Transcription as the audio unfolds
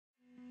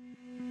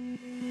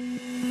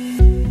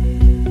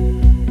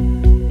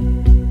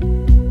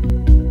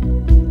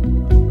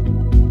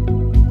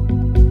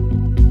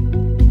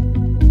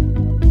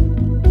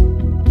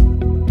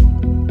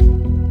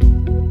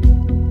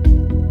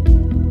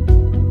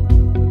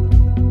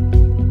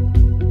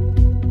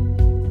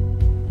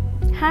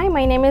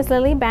my name is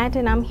Lily Bat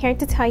and I'm here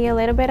to tell you a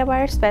little bit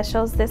about our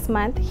specials this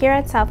month here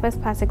at Southwest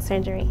Plastic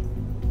Surgery.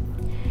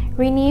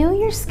 Renew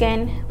your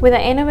skin with an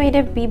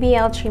innovative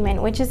BBL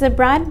treatment, which is a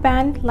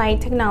broadband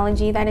light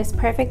technology that is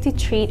perfect to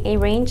treat a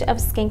range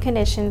of skin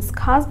conditions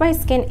caused by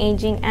skin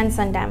aging and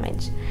sun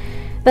damage.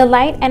 The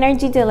light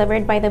energy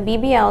delivered by the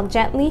BBL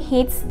gently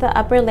heats the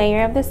upper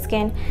layer of the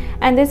skin,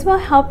 and this will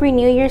help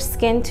renew your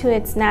skin to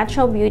its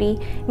natural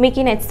beauty,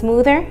 making it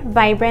smoother,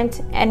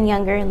 vibrant, and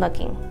younger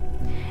looking.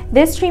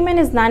 This treatment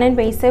is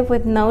non-invasive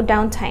with no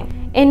downtime.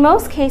 In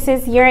most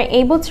cases, you are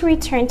able to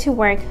return to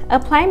work,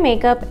 apply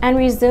makeup, and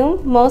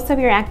resume most of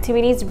your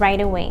activities right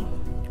away.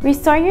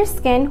 Restore your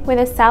skin with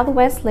a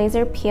Southwest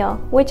Laser Peel,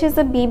 which is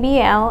a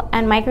BBL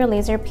and micro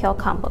laser peel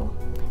combo.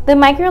 The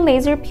micro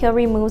laser peel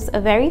removes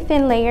a very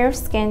thin layer of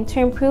skin to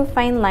improve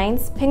fine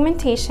lines,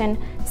 pigmentation,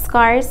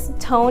 scars,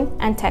 tone,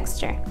 and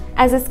texture.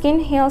 As the skin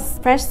heals,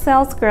 fresh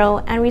cells grow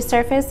and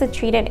resurface the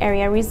treated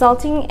area,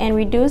 resulting in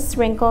reduced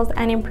wrinkles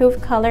and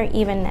improved color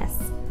evenness.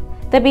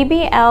 The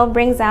BBL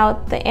brings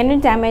out the inner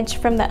damage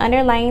from the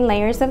underlying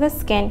layers of the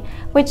skin,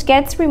 which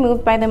gets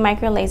removed by the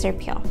micro laser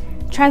peel.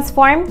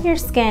 Transform your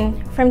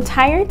skin from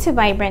tired to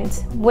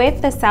vibrant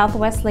with the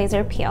Southwest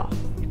Laser Peel.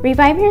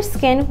 Revive your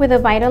skin with a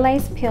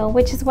Vitalized Peel,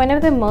 which is one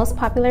of the most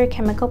popular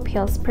chemical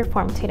peels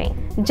performed today.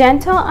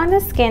 Gentle on the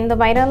skin, the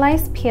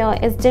Vitalized Peel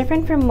is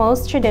different from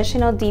most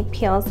traditional deep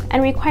peels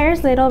and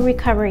requires little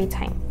recovery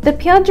time. The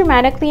peel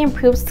dramatically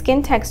improves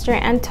skin texture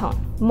and tone.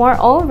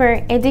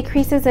 Moreover, it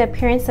decreases the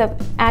appearance of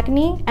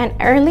acne and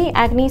early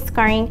acne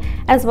scarring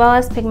as well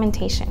as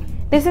pigmentation.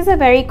 This is a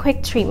very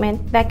quick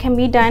treatment that can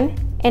be done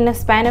in a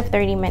span of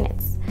 30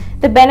 minutes.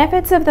 The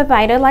benefits of the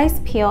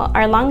Vitalized Peel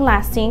are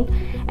long-lasting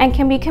and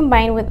can be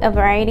combined with a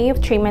variety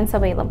of treatments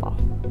available.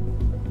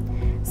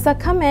 So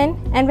come in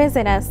and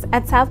visit us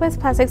at Southwest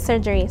Plastic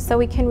Surgery so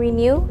we can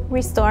renew,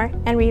 restore,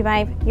 and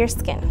revive your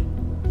skin.